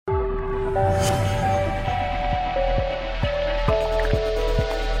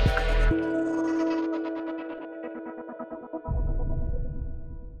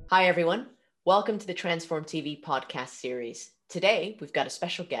Hi, everyone. Welcome to the Transform TV podcast series. Today, we've got a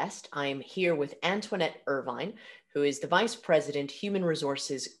special guest. I'm here with Antoinette Irvine, who is the Vice President, Human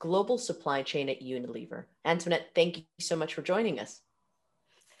Resources, Global Supply Chain at Unilever. Antoinette, thank you so much for joining us.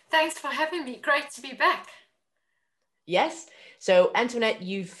 Thanks for having me. Great to be back. Yes. So, Antoinette,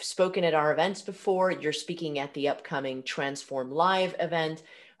 you've spoken at our events before. You're speaking at the upcoming Transform Live event.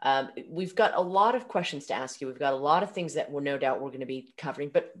 We've got a lot of questions to ask you. We've got a lot of things that we're no doubt we're going to be covering,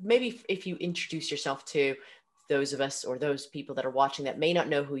 but maybe if you introduce yourself to those of us or those people that are watching that may not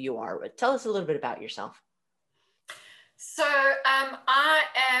know who you are, tell us a little bit about yourself. So I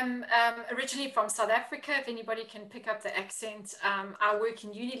am originally from South Africa, if anybody can pick up the accent. I work in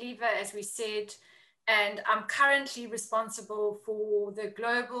Unilever, as we said, and I'm currently responsible for the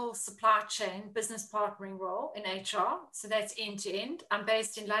global supply chain business partnering role in HR. So that's end to end. I'm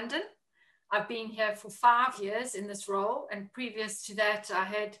based in London. I've been here for 5 years in this role. And previous to that, I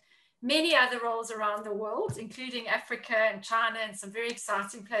had many other roles around the world, including Africa and China and some very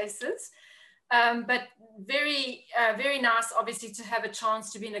exciting places. But very nice, obviously, to have a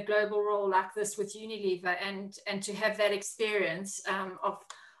chance to be in a global role like this with Unilever and to have that experience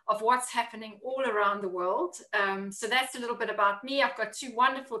of what's happening all around the world. So that's a little bit about me. I've got 2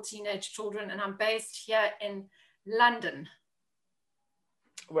 wonderful teenage children, and I'm based here in London.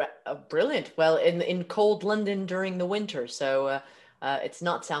 Brilliant. Well, in cold London during the winter, so it's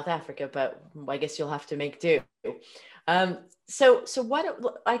not South Africa, but I guess you'll have to make do. So why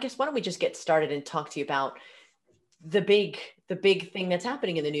don't we just get started and talk to you about the big thing that's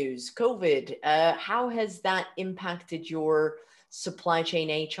happening in the news, COVID. How has that impacted your supply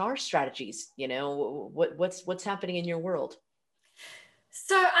chain HR strategies? You know, what's happening in your world?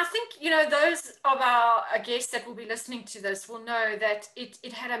 So I think, those of our guests that will be listening to this will know that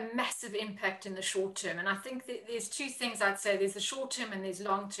it had a massive impact in the short term. And I think that there's 2 things I'd say. There's the short term and there's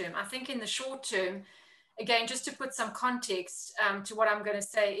long term. I think in the short term, again, just to put some context to what I'm going to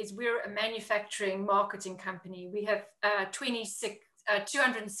say, is we're a manufacturing marketing company. We have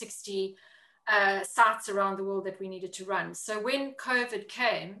 260 sites around the world that we needed to run. So when COVID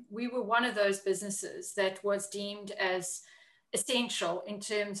came, we were one of those businesses that was deemed as essential in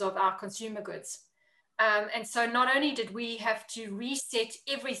terms of our consumer goods. And so not only did we have to reset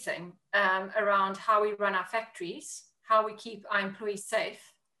everything around how we run our factories, how we keep our employees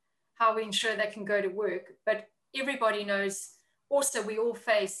safe, how we ensure they can go to work, but everybody knows also we all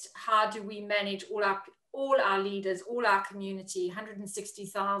faced how do we manage all our leaders, all our community,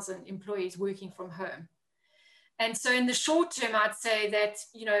 160,000 employees working from home. And so in the short term, I'd say that,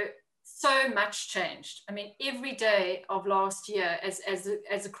 so much changed. I mean, every day of last year as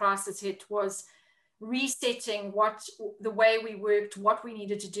the crisis hit was resetting the way we worked, what we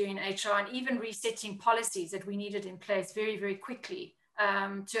needed to do in HR, and even resetting policies that we needed in place very, very quickly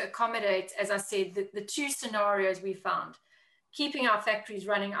to accommodate, as I said, the 2 scenarios we found: keeping our factories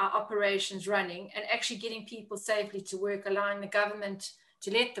running, our operations running, and actually getting people safely to work, allowing the government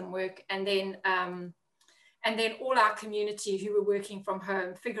to let them work, and then all our community who were working from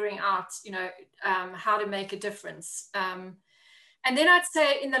home, figuring out, how to make a difference. And then I'd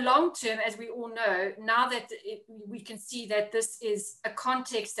say in the long term, as we all know, now that we can see that this is a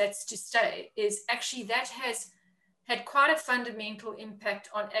context that's to stay, is actually that has had quite a fundamental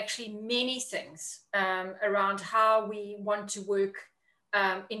impact on actually many things around how we want to work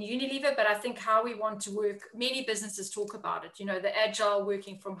in Unilever, but I think how we want to work, many businesses talk about it, the agile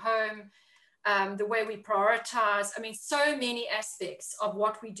working from home, the way we prioritize. I mean, so many aspects of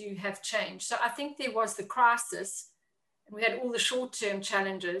what we do have changed. So I think there was the crisis, and we had all the short-term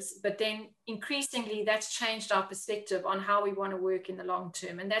challenges, but then increasingly that's changed our perspective on how we want to work in the long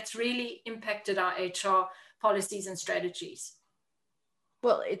term. And that's really impacted our HR policies and strategies.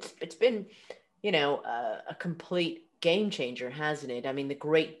 Well, it's been, a complete game changer, hasn't it? I mean, the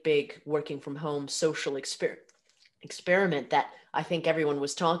great big working from home social experiment that I think everyone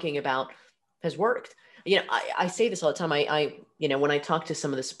was talking about has worked. I say this all the time. I when I talk to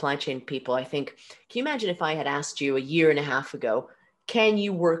some of the supply chain people, I think, can you imagine if I had asked you a year and a half ago, can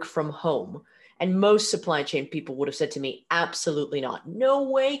you work from home? And most supply chain people would have said to me, absolutely not. No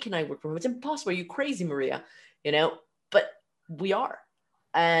way can I work from home. It's impossible. Are you crazy, Maria? But we are.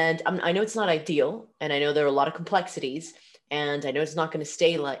 And I know it's not ideal. And I know there are a lot of complexities. And I know it's not going to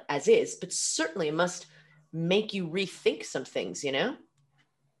stay like as is, but certainly it must make you rethink some things,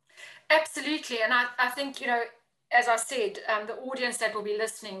 Absolutely. And I think, as I said, the audience that will be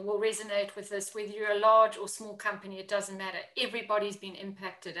listening will resonate with this, whether you're a large or small company, it doesn't matter. Everybody's been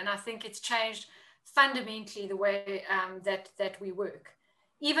impacted. And I think it's changed fundamentally the way that we work.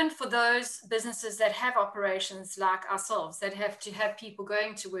 even for those businesses that have operations like ourselves, that have to have people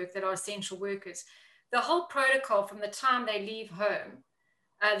going to work that are essential workers, the whole protocol from the time they leave home,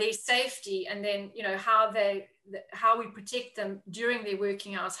 their safety, and then, you know, how we protect them during their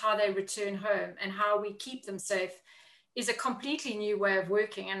working hours, how they return home, and how we keep them safe, is a completely new way of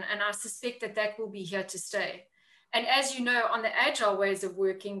working. And I suspect that that will be here to stay. And as you know, on the agile ways of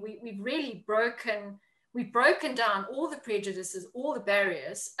working, we've really broken down all the prejudices, all the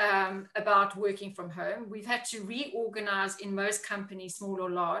barriers about working from home. We've had to reorganize in most companies, small or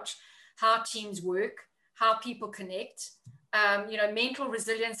large, how teams work, how people connect. You know, mental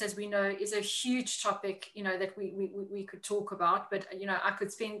resilience, as we know, is a huge topic, you know, that we could talk about. But, you know, I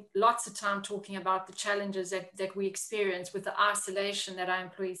could spend lots of time talking about the challenges that we experience with the isolation that our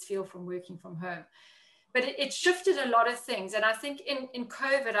employees feel from working from home. But it shifted a lot of things. And I think in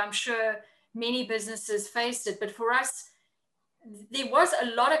COVID, I'm sure many businesses faced it. But for us, there was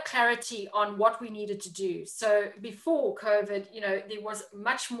a lot of clarity on what we needed to do. So before COVID, you know, there was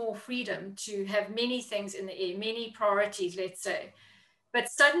much more freedom to have many things in the air, many priorities, let's say. But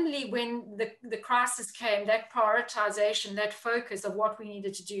suddenly when the crisis came, that prioritization, that focus of what we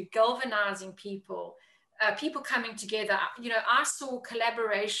needed to do, galvanizing people, people coming together, you know, I saw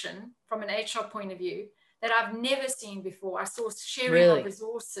collaboration from an HR point of view that I've never seen before. I saw sharing of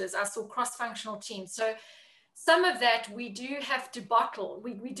resources. I saw cross-functional teams. So some of that we do have to bottle.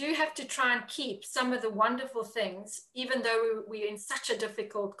 We do have to try and keep some of the wonderful things, even though we're in such a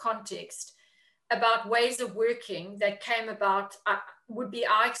difficult context, about ways of working that came about, would be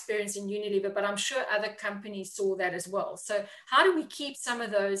our experience in Unilever, but I'm sure other companies saw that as well. So how do we keep some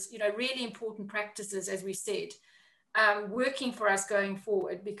of those, you know, really important practices, as we said, working for us going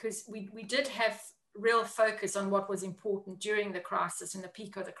forward? Because we did have real focus on what was important during the crisis and the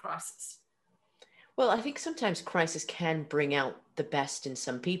peak of the crisis. Well, I think sometimes crisis can bring out the best in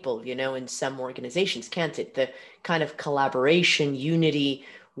some people, you know, in some organizations, can't it? The kind of collaboration, unity,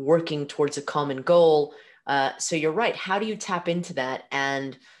 working towards a common goal. So you're right. How do you tap into that?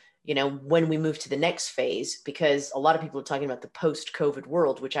 And, you know, when we move to the next phase, because a lot of people are talking about the post-COVID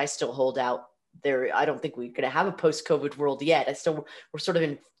world, which I still hold out there. I don't think we're going to have a post-COVID world yet. We're sort of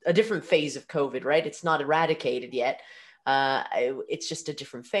in a different phase of COVID, right? It's not eradicated yet. It's just a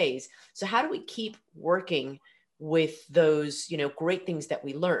different phase. So how do we keep working with those, you know, great things that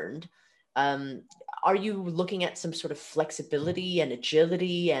we learned? Are you looking at some sort of flexibility and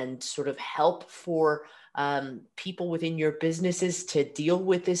agility and sort of help for people within your businesses to deal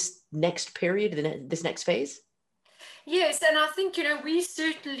with this next period, this next phase? Yes, and I think, you know, we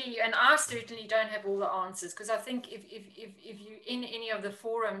certainly, and I certainly don't have all the answers, because I think if you in any of the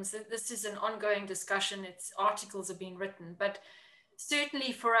forums, this is an ongoing discussion. It's articles have been written, but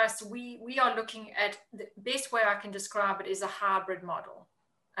certainly for us, we are looking at the best way I can describe it is a hybrid model.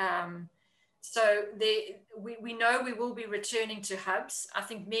 So we know we will be returning to hubs. I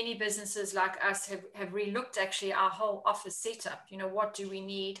think many businesses like us have relooked actually our whole office setup. You know, what do we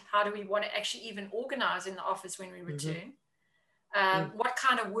need? How do we want to actually even organize in the office when we return? What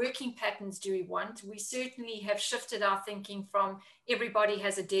kind of working patterns do we want? We certainly have shifted our thinking from everybody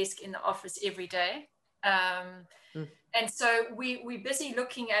has a desk in the office every day. And so we're busy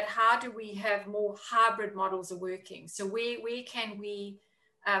looking at how do we have more hybrid models of working. So where can we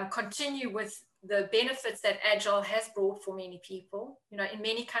continue with the benefits that Agile has brought for many people? You know, in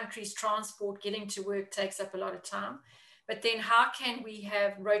many countries, transport, getting to work takes up a lot of time. But then how can we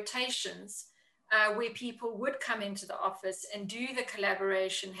have rotations where people would come into the office and do the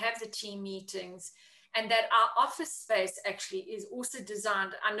collaboration, have the team meetings, and that our office space actually is also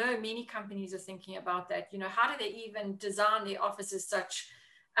designed. I know many companies are thinking about that. You know, how do they even design their offices such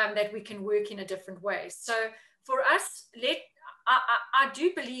that we can work in a different way? So for us, I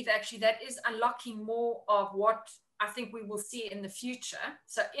do believe actually that is unlocking more of what I think we will see in the future.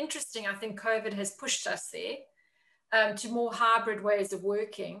 So interesting, I think COVID has pushed us there to more hybrid ways of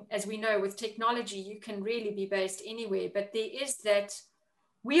working. As we know, with technology, you can really be based anywhere, but there is that,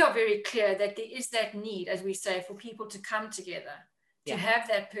 we are very clear that there is that need, as we say, for people to come together, to have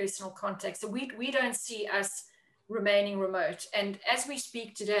that personal contact. So we don't see us remaining remote. And as we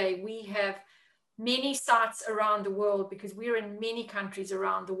speak today, we have many sites around the world, because we're in many countries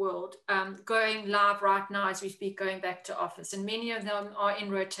around the world, going live right now as we speak, going back to office. And many of them are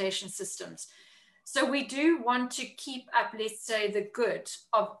in rotation systems. So we do want to keep up, let's say, the good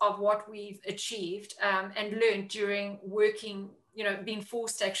of what we've achieved and learned during working, you know, being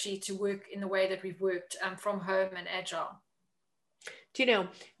forced actually to work in the way that we've worked from home and Agile. Do you know,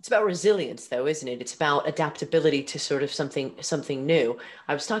 it's about resilience though, isn't it? It's about adaptability to sort of something new.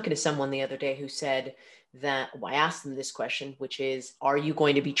 I was talking to someone the other day who said that, well, I asked them this question, which is, are you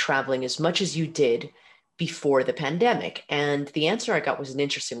going to be traveling as much as you did before the pandemic? And the answer I got was an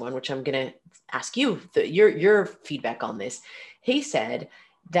interesting one, which I'm going to ask you your feedback on this. He said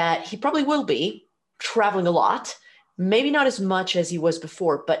that he probably will be traveling a lot, maybe not as much as he was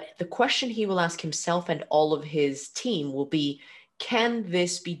before, but the question he will ask himself and all of his team will be, can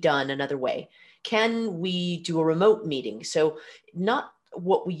this be done another way? Can we do a remote meeting? So not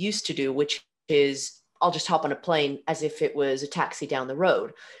what we used to do, which is I'll just hop on a plane as if it was a taxi down the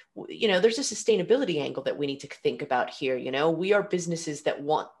road. You know, there's a sustainability angle that we need to think about here. You know, we are businesses that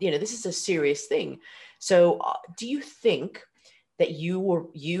want, you know, this is a serious thing. So do you think that you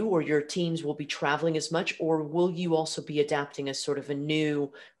or your teams will be traveling as much, or will you also be adapting as sort of a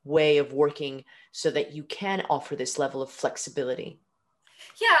new way of working so that you can offer this level of flexibility?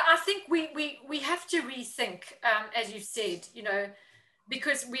 Yeah, I think we have to rethink, as you said, you know,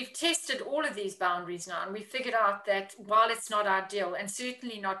 because we've tested all of these boundaries now, and we figured out that while it's not ideal and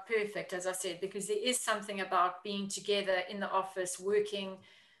certainly not perfect, as I said, because there is something about being together in the office, working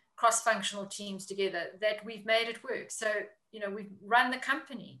cross-functional teams together, that we've made it work. So, you know, we've run the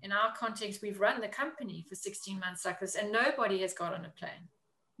company. In our context, we've run the company for 16 months like this, and nobody has got on a plane.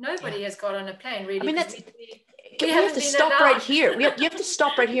 Nobody Yeah. has got on a plane, really. I mean, We have haven't to been stop right allowed. here. You have to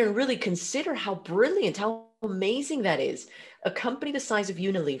stop right here and really consider how brilliant, how amazing that is. A company the size of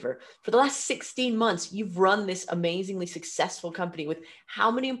Unilever, for the last 16 months, you've run this amazingly successful company with how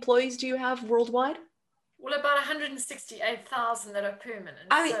many employees do you have worldwide? Well, about 168,000 that are permanent.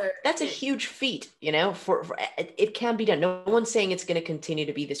 I mean, So that's a yes, huge feat, you know, for it can be done. No one's saying it's going to continue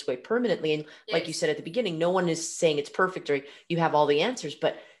to be this way permanently. And like you yes, said at the beginning, no one is saying it's perfect or you have all the answers,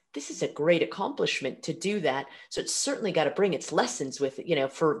 but this is a great accomplishment to do that. So it's certainly got to bring its lessons with it, you know,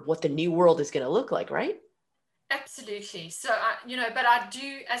 for what the new world is going to look like, right? absolutely. So, you know, but I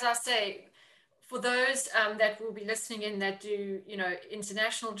do, as I say, for those that will be listening in that do, you know,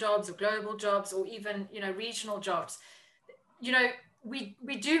 international jobs or global jobs or even, you know, regional jobs, you know, we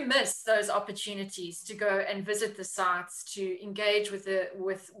do miss those opportunities to go and visit the sites, to engage with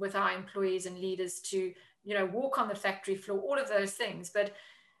with our employees and leaders, to, you know, walk on the factory floor, all of those things. But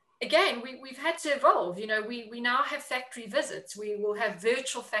again, we've had to evolve. You know, we now have factory visits. We will have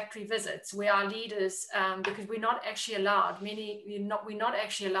virtual factory visits where our leaders, because we're not actually allowed, we're not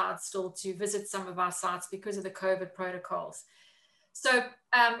actually allowed still to visit some of our sites because of the COVID protocols. So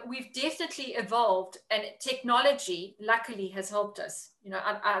we've definitely evolved, and technology luckily has helped us. You know,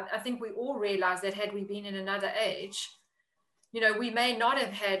 I think we all realize that had we been in another age, you know, we may not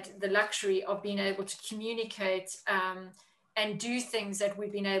have had the luxury of being able to communicate and do things that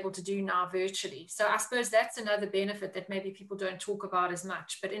we've been able to do now virtually. So I suppose that's another benefit that maybe people don't talk about as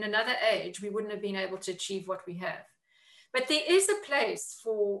much. But in another age, we wouldn't have been able to achieve what we have. But there is a place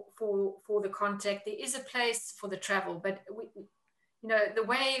for the contact. There is a place for the travel. But we, you know, the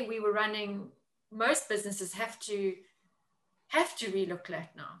way we were running, most businesses have to relook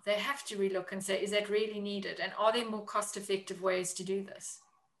at now. They have to relook and say, is that really needed? And are there more cost-effective ways to do this?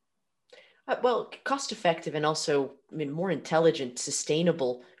 Well, cost effective and also, I mean, more intelligent,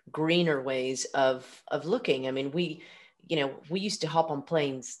 sustainable, greener ways of looking. I mean, you know, we used to hop on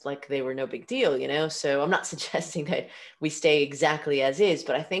planes like they were no big deal, you know. So I'm not suggesting that we stay exactly as is,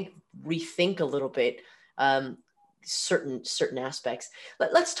 but I think rethink a little bit um, certain aspects.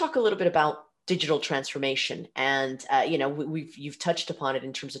 Let's talk a little bit about digital transformation, and you know, you've touched upon it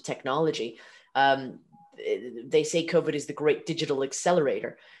in terms of technology. Um, they say COVID is the great digital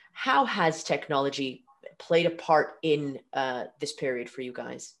accelerator. How has technology played a part in this period for you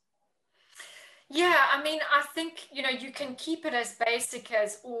guys? Yeah, I mean, I think, you know, you can keep it as basic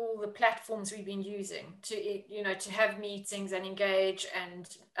as all the platforms we've been using to, you know, to have meetings and engage and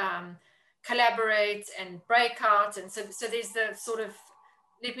collaborate and break out. And so there's the sort of,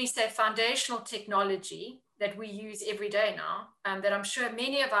 let me say, foundational technology that we use every day now, that I'm sure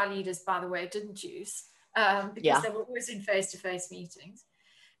many of our leaders, by the way, didn't use because Yeah. they were always in face-to-face meetings.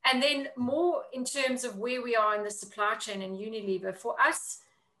 And then more in terms of where we are in the supply chain in Unilever, for us,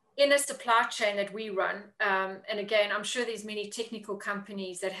 in a supply chain that we run, and again, I'm sure there's many technical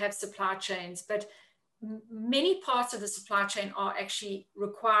companies that have supply chains, but many parts of the supply chain are actually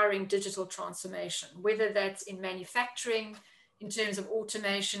requiring digital transformation, whether that's in manufacturing, in terms of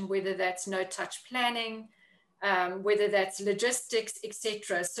automation, whether that's no-touch planning, whether that's logistics,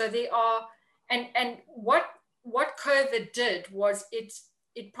 etc. So there are, and what COVID did was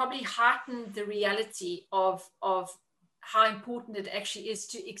it probably heightened the reality of how important it actually is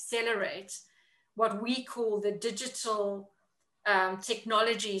to accelerate what we call the digital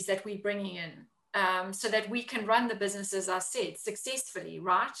technologies that we're bringing in, so that we can run the business, as I said, successfully,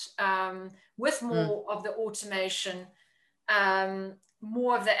 right? With more of the automation,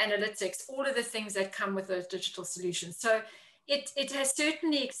 more of the analytics, all of the things that come with those digital solutions. So it has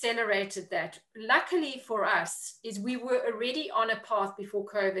certainly accelerated that. Luckily for us, is we were already on a path before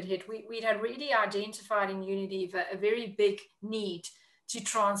COVID hit. We'd already identified in Unilever a very big need to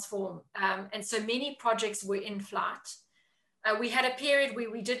transform. And so many projects were in flight. We had a period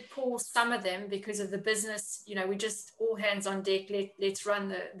where we did pause some of them because of the business, we just all hands on deck, let's run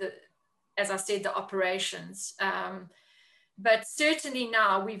the as I said, the operations. But certainly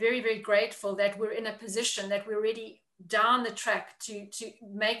now we're very, very grateful that we're in a position that we're already down the track to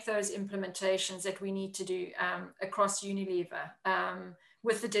make those implementations that we need to do across Unilever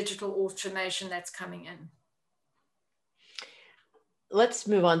with the digital automation that's coming in. Let's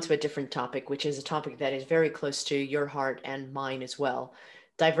move on to a different topic, which is a topic that is very close to your heart and mine as well: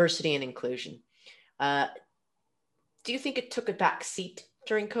 diversity and inclusion. Do you think it took a back seat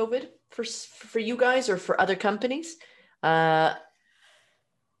during COVID for you guys or for other companies? Yeah,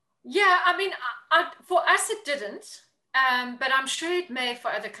 I mean, for us it didn't, but I'm sure it may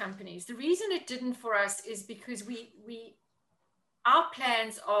for other companies. The reason it didn't for us is because our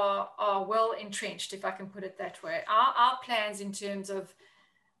plans are well entrenched, if I can put it that way. Our plans in terms of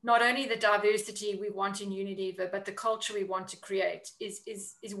not only the diversity we want in Unilever, but the culture we want to create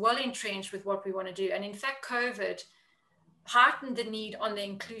is well entrenched with what we want to do. And in fact, COVID heightened the need on the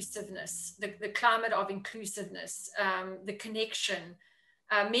inclusiveness, the climate of inclusiveness, the connection,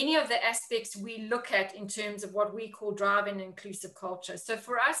 many of the aspects we look at in terms of what we call driving inclusive culture. So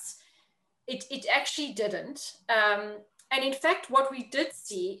for us, it actually didn't. And in fact, what we did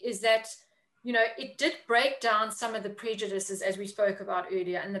see is that, it did break down some of the prejudices, as we spoke about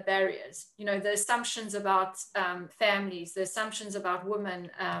earlier, and the barriers, the assumptions about families, the assumptions about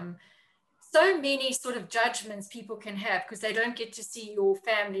women, so many sort of judgments people can have because they don't get to see your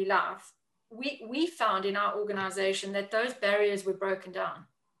family life. We found in our organization that those barriers were broken down.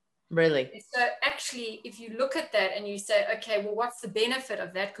 Really? So actually, if you look at that and you say, okay, well, what's the benefit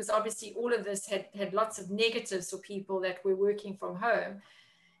of that? Because obviously all of this had lots of negatives for people that were working from home.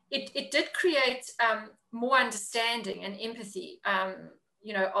 It did create more understanding and empathy,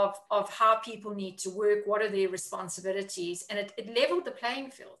 of how people need to work, what are their responsibilities, and it leveled the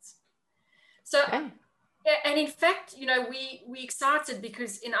playing fields. So, okay. And in fact, we excited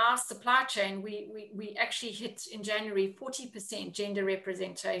because in our supply chain, we actually hit in January 40% gender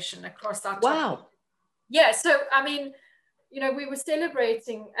representation across our top. Wow. Yeah. So, I mean, we were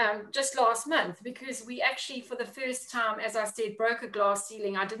celebrating just last month because we actually, for the first time, as I said, broke a glass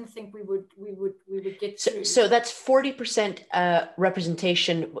ceiling. I didn't think we would get through. So that's 40%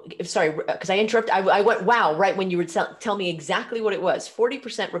 representation. Sorry, because I interrupted. I went, wow, right when you would tell me exactly what it was.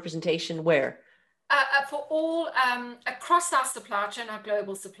 40% representation where? For all, across our supply chain, our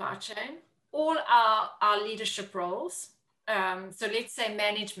global supply chain, all our leadership roles. So let's say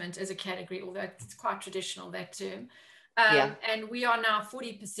management as a category, although it's quite traditional, that term. And we are now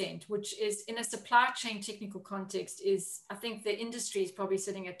 40%, which is in a supply chain technical context is, I think the industry is probably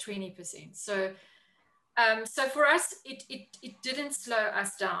sitting at 20%. So, so for us, it didn't slow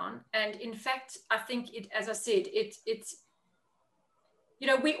us down. And in fact, I think as I said, it's,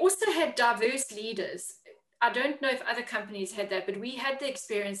 we also had diverse leaders. I don't know if other companies had that, but we had the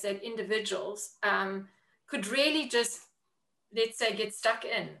experience that individuals could really just, let's say, get stuck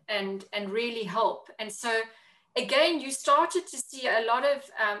in and really help. And so, again, you started to see a lot of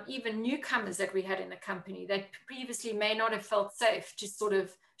even newcomers that we had in the company that previously may not have felt safe to sort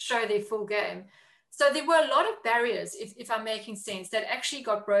of show their full game. So there were a lot of barriers, if I'm making sense, that actually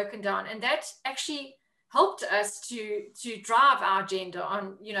got broken down. And that actually helped us to drive our agenda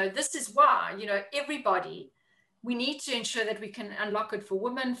on, this is why, everybody, we need to ensure that we can unlock it for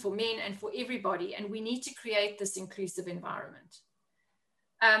women, for men, and for everybody. And we need to create this inclusive environment.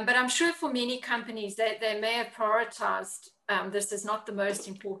 But I'm sure for many companies that they may have prioritized this as not the most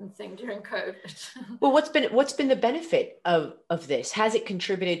important thing during COVID. Well, what's been the benefit of this? Has it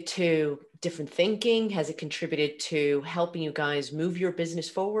contributed to different thinking? Has it contributed to helping you guys move your business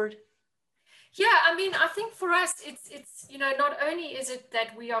forward? Yeah, I mean, I think for us, it's not only is it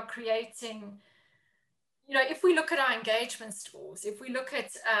that we are creating, if we look at our engagement scores, if we look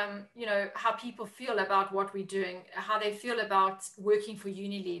at, how people feel about what we're doing, how they feel about working for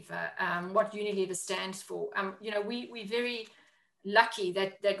Unilever, what Unilever stands for, we're very lucky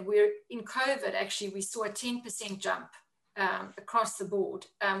that we're in COVID, actually, we saw a 10% jump across the board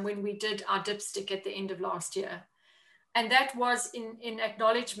when we did our dipstick at the end of last year. And that was in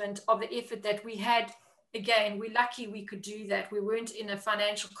acknowledgement of the effort that we had again, we're lucky we could do that. We weren't in a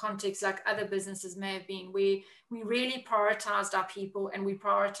financial context like other businesses may have been. We really prioritized our people and we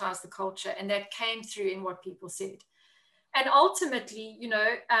prioritized the culture, and that came through in what people said. And ultimately,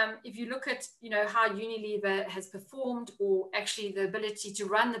 if you look at, how Unilever has performed, or actually the ability to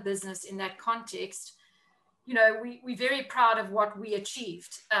run the business in that context, we're very proud of what we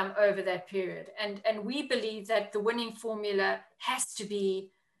achieved over that period. And we believe that the winning formula has to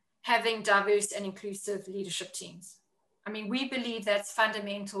be having diverse and inclusive leadership teams. I mean, we believe that's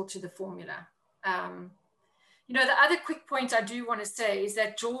fundamental to the formula. The other quick point I do want to say is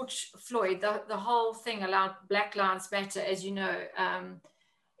that George Floyd, the whole thing around Black Lives Matter, as you know,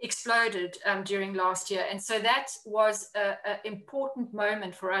 exploded during last year. And so that was an important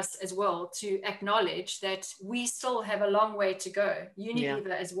moment for us as well, to acknowledge that we still have a long way to go, Unilever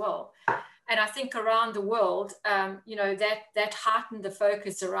as well. And I think around the world, that heightened the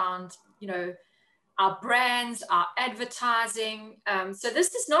focus around, our brands, our advertising. So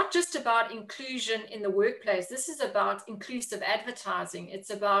this is not just about inclusion in the workplace. This is about inclusive advertising. It's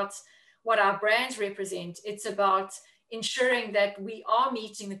about what our brands represent. It's about ensuring that we are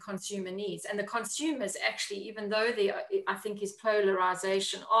meeting the consumer needs. And the consumers actually, even though I think is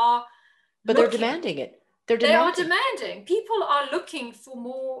polarization, are But they're demanding it. They are demanding. People are looking for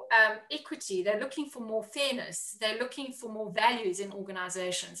more equity. They're looking for more fairness. They're looking for more values in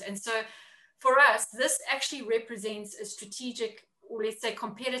organizations. And so for us, this actually represents a strategic, or let's say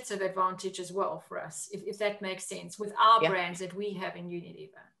competitive advantage as well for us, if that makes sense, with our brands that we have in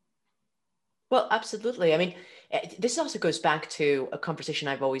Unilever. Well, absolutely. I mean, this also goes back to a conversation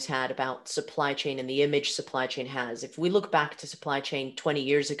I've always had about supply chain and the image supply chain has. If we look back to supply chain 20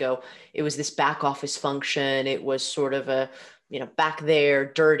 years ago, it was this back office function. It was sort of a, back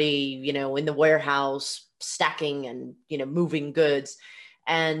there, dirty, in the warehouse, stacking and, moving goods.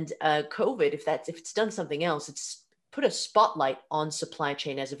 And COVID, if it's done something else, it's put a spotlight on supply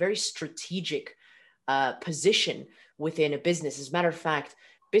chain as a very strategic position within a business. As a matter of fact,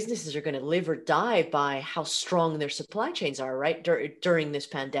 businesses are going to live or die by how strong their supply chains are, right, during this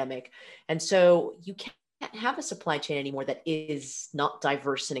pandemic. And so you can't have a supply chain anymore that is not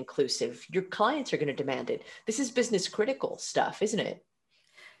diverse and inclusive. Your clients are going to demand it. This is business critical stuff, isn't it?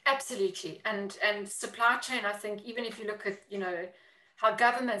 Absolutely. And supply chain, I think, even if you look at, how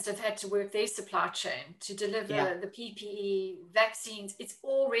governments have had to work their supply chain to deliver the PPE, vaccines, it's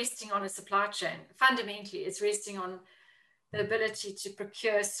all resting on a supply chain. Fundamentally, it's resting on the ability to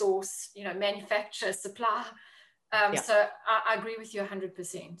procure, source, manufacture, supply. So I agree with you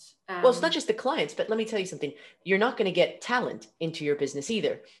 100%. Well, it's not just the clients, but let me tell you something. You're not going to get talent into your business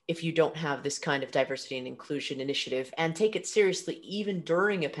either if you don't have this kind of diversity and inclusion initiative and take it seriously, even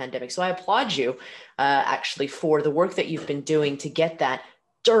during a pandemic. So I applaud you actually for the work that you've been doing to get that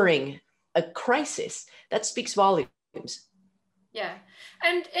during a crisis. That speaks volumes. Yeah.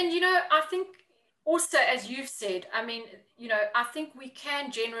 And I think also, as you've said, I mean, I think we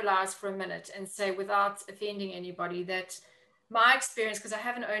can generalize for a minute and say, without offending anybody, that my experience, because I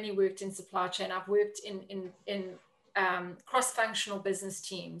haven't only worked in supply chain, I've worked in cross-functional business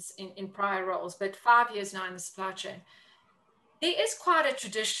teams in prior roles, but 5 years now in the supply chain, there is quite a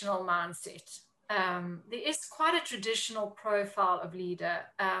traditional mindset. There is quite a traditional profile of leader.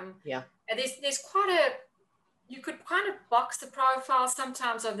 And there's quite you could kind of box the profile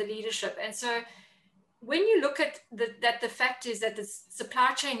sometimes of the leadership. And so when you look at the fact is that the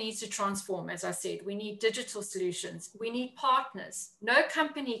supply chain needs to transform, as I said, we need digital solutions, we need partners. No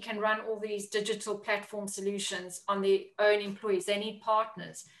company can run all these digital platform solutions on their own employees. They need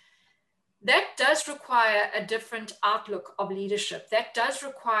partners. That does require a different outlook of leadership. That does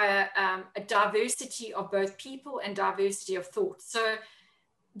require a diversity of both people and diversity of thought. So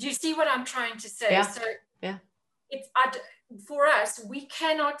do you see what I'm trying to say? Yeah. So it's for us,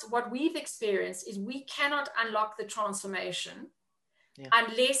 what we've experienced is we cannot unlock the transformation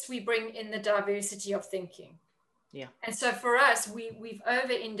unless we bring in the diversity of thinking. Yeah. And so for us, we've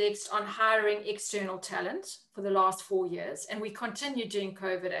over-indexed on hiring external talent for the last 4 years, and we continue during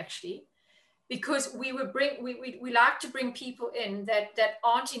COVID actually, because we like to bring people in that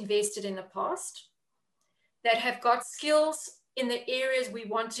aren't invested in the past, that have got skills in the areas we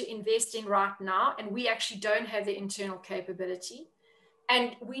want to invest in right now, and we actually don't have the internal capability,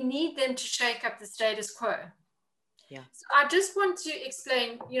 and we need them to shake up the status quo. Yeah. So I just want to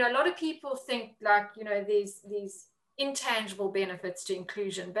explain, a lot of people think like, these intangible benefits to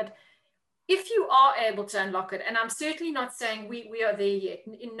inclusion, but if you are able to unlock it, and I'm certainly not saying we are there yet,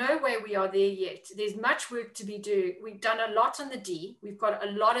 in no way we are there yet. There's much work to be done. We've done a lot on the D. We've got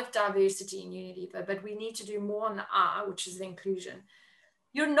a lot of diversity in Unilever, but we need to do more on the R, which is the inclusion.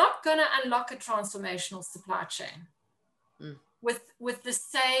 you're not going to unlock a transformational supply chain with the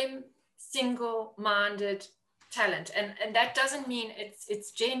same single-minded talent. And that doesn't mean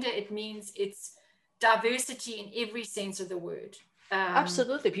it's gender. It means it's diversity in every sense of the word.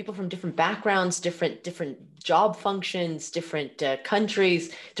 Absolutely. People from different backgrounds, different job functions, different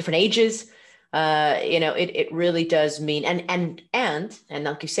countries, different ages. It really does mean, and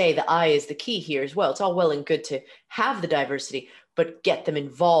like you say, the I is the key here as well. It's all well and good to have the diversity, but get them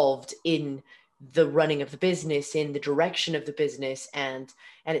involved in the running of the business, in the direction of the business, and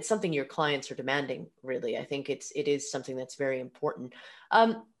it's something your clients are demanding. Really, I think it is something that's very important.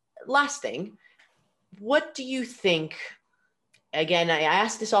 Last thing, what do you think? Again, I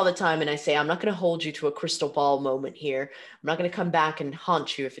ask this all the time, and I say, I'm not going to hold you to a crystal ball moment here. I'm not going to come back and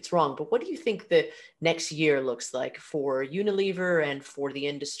haunt you if it's wrong. But what do you think the next year looks like for Unilever and for the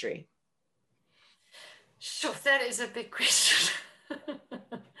industry? Sure, that is a big question.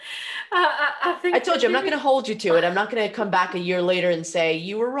 I told you, I'm not going to hold you to it. I'm not going to come back a year later and say,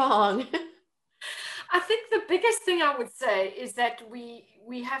 you were wrong. I think the biggest thing I would say is that we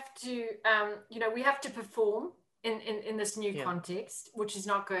have to, we have to perform in this new context, which is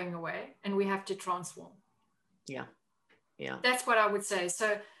not going away, and we have to transform. Yeah. That's what I would say.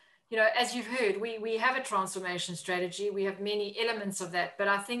 So, as you've heard, we have a transformation strategy. We have many elements of that, but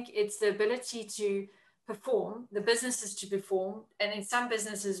I think it's the ability to perform, the businesses to perform, and in some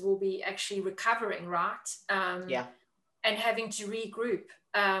businesses will be actually recovering, right? And having to regroup.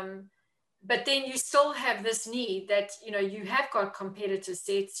 But then you still have this need that, you have got competitor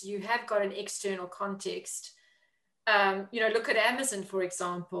sets, you have got an external context. Look at Amazon, for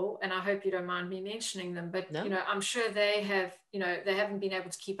example, and I hope you don't mind me mentioning them, but, no. I'm sure they have, they haven't been able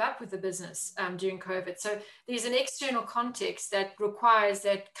to keep up with the business during COVID. So there's an external context that requires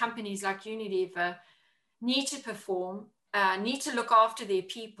that companies like Unilever need to perform, need to look after their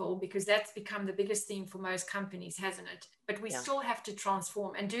people, because that's become the biggest theme for most companies, hasn't it? But we still have to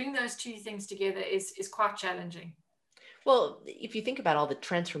transform, and doing those two things together is quite challenging. Well, if you think about all the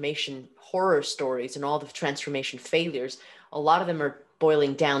transformation horror stories and all the transformation failures, a lot of them are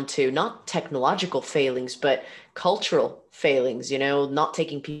boiling down to not technological failings, but cultural failings, not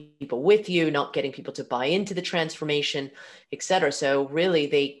taking people with you, not getting people to buy into the transformation, et cetera. So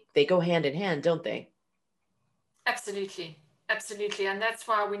really they go hand in hand, don't they? Absolutely. Absolutely. And that's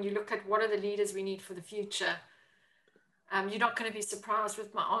why when you look at what are the leaders we need for the future, you're not going to be surprised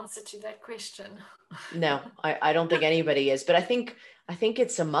with my answer to that question. No, I don't think anybody is, but I think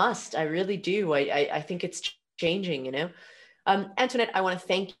it's a must. I really do. I think it's changing, Antoinette, I want to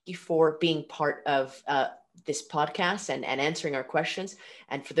thank you for being part of this podcast and answering our questions.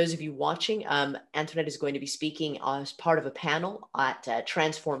 And for those of you watching, Antoinette is going to be speaking as part of a panel at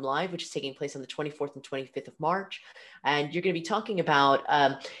Transform Live, which is taking place on the 24th and 25th of March. And you're going to be talking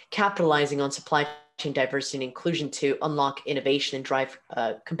about capitalizing on supply chain diversity and inclusion to unlock innovation and drive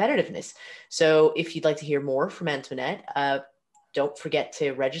competitiveness. So if you'd like to hear more from Antoinette, don't forget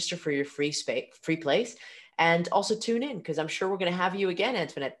to register for your free place, and also tune in, because I'm sure we're going to have you again,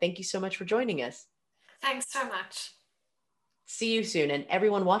 Antoinette. Thank you so much for joining us. Thanks so much. See you soon. And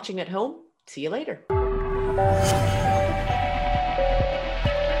everyone watching at home, see you later.